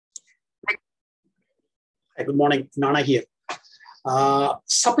Hi, good morning. Nana here.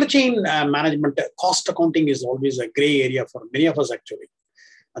 Supply chain management, cost accounting is always a gray area for many of us actually.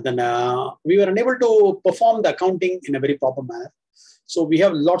 And then we were unable to perform the accounting in a very proper manner. So we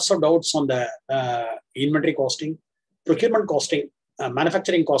have lots of doubts on the inventory costing, procurement costing,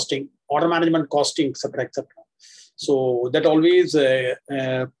 manufacturing costing, order management costing, etc., etc. So that always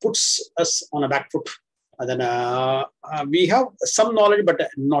puts us on a back foot. And then we have some knowledge, but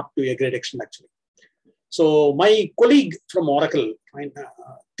not to a great extent actually. So my colleague from Oracle,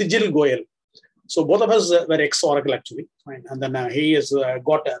 Tijil Goyal, so both of us were ex-Oracle actually, and then he has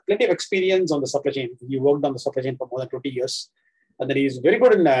got plenty of experience on the supply chain. He worked on the supply chain for more than 20 years, and then he's very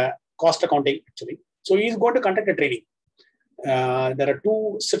good in cost accounting actually. So he's going to conduct a training. There are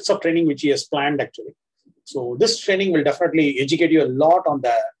 2 sets of training which he has planned actually. So this training will definitely educate you a lot on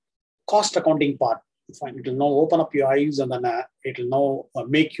the cost accounting part. It will now open up your eyes, and then it will now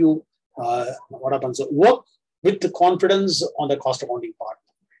make you what happens? Work with the confidence on the cost accounting part.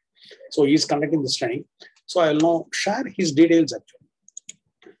 So he's conducting this training. So I will now share his details actually.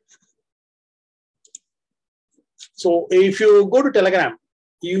 So if you go to Telegram,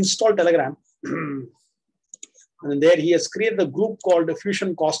 you install Telegram, and there he has created a group called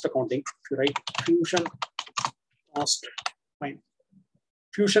Fusion Cost Accounting. If you write Fusion Cost,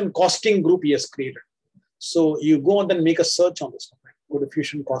 Fusion Costing Group he has created. So you go and then make a search on this. Go to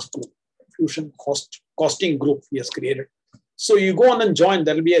Fusion Cost Group. Fusion Costing Group he has created. So you go on and join.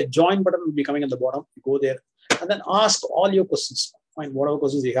 There will be a join button will be coming at the bottom. You go there and then ask all your questions. Fine, whatever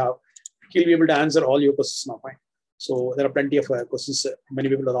questions you have, he'll be able to answer all your questions now. Fine. So there are plenty of questions. Many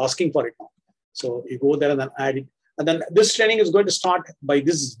people are asking for it now. So you go there and then add it. And then this training is going to start by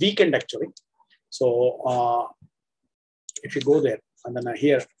this weekend actually. So if you go there and then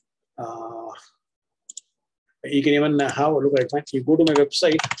here, you can even have a look at it. You go to my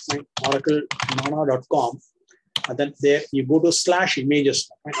website, oraclenana.com, and then there you go to /images,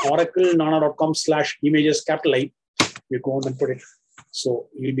 oraclenana.com/images, capital I. You go on and put it. So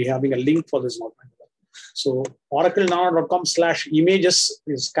you'll be having a link for this now. So oraclenana.com/images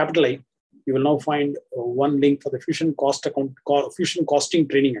is capital I. You will now find one link for the Fusion Costing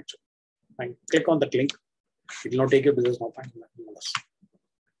training actually. Fine. Click on that link. It will now take you to this now. Fine.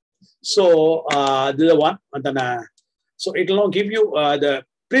 So this is the one, and then so it will now give you the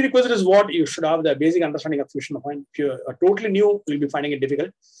prerequisite is what you should have the basic understanding of Fusion. If you are totally new, you'll be finding it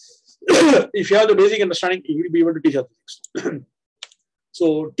difficult. If you have the basic understanding, you will be able to teach other things.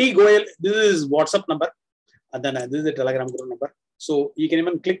 So T Goyal, this is WhatsApp number, and then this is the Telegram group number. So you can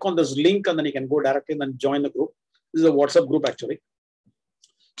even click on this link, and then you can go directly and then join the group. This is a WhatsApp group actually.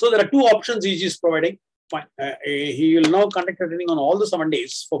 So there are 2 options he is providing. He will now conduct a training on all the 7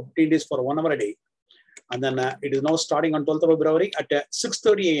 days for 15 days for 1 hour a day. And then it is now starting on 12th of February at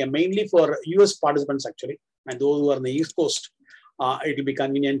 6:30 a.m. mainly for US participants actually. And those who are on the East Coast, it will be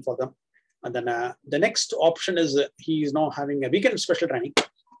convenient for them. And then the next option is he is now having a weekend special training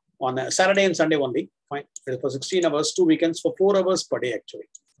on Saturday and Sunday only. Fine. It is for 16 hours, 2 weekends for 4 hours per day actually.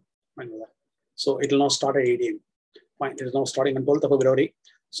 Fine. So it will now start at 8 a.m. Fine. It is now starting on 12th of February.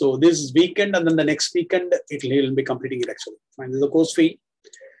 So this weekend and then the next weekend, he'll be completing it actually. Fine. This is the course fee.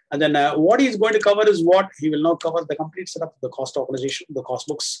 And then what he's going to cover is what he will now cover the complete setup, the cost organization, the cost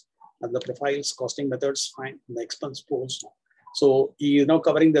books, and the profiles, costing methods, fine, the expense pools. So he is now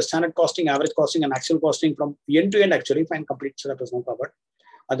covering the standard costing, average costing, and actual costing from end to end actually. Fine, complete setup is now covered.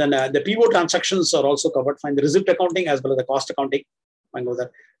 And then the PO transactions are also covered. Fine, the receipt accounting as well as the cost accounting. Fine, go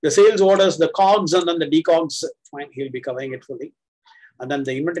that. The sales orders, the COGS, and then the DCOGS. Fine, he'll be covering it fully. And then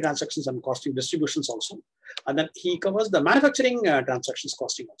the inventory transactions and costing distributions also. And then he covers the manufacturing transactions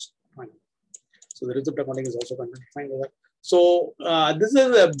costing also. Fine. So the receipt accounting is also covered. Fine with that. So this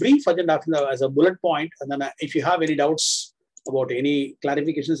is a brief agenda as a bullet point. And then if you have any doubts about any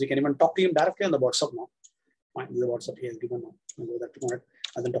clarifications, you can even talk to him directly on the WhatsApp now. Fine. This is the WhatsApp he has given now. I'll go that tomorrow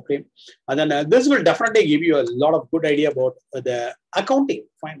and then talk to him. And then this will definitely give you a lot of good idea about the accounting.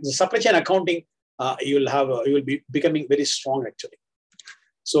 Fine. The supply chain accounting, you will be becoming very strong actually.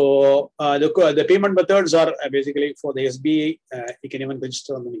 So the payment methods are basically for the SBA. You can even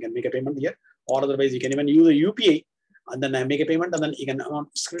register and then you can make a payment here, or otherwise you can even use a UPI and then make a payment, and then you can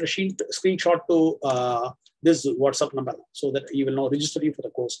screenshot to this WhatsApp number so that he will now register you for the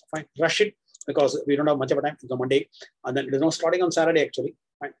course. Fine, rush it because we don't have much of a time. It's on Monday, and then it is now starting on Saturday actually.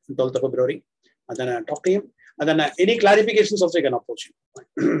 Fine, 12th of February, and then talk to him, and then any clarifications also you can approach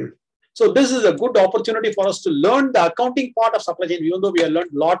him. So this is a good opportunity for us to learn the accounting part of supply chain, even though we have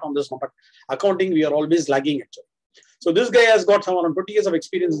learned a lot on this one, but accounting, we are always lagging actually. So this guy has got around 20 years of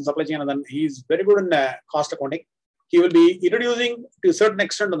experience in supply chain, and then he's very good in cost accounting. he will be introducing to a certain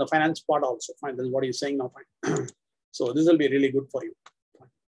extent on the finance part also. Fine, this is what he's saying now. Fine. So this will be really good for you. Fine.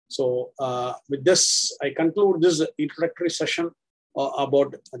 So with this, I conclude this introductory session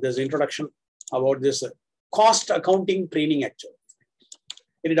about this introduction about this cost accounting training actually.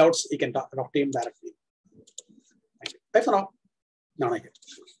 Any doubts, you can talk to him directly. Thank you. Bye for now. No,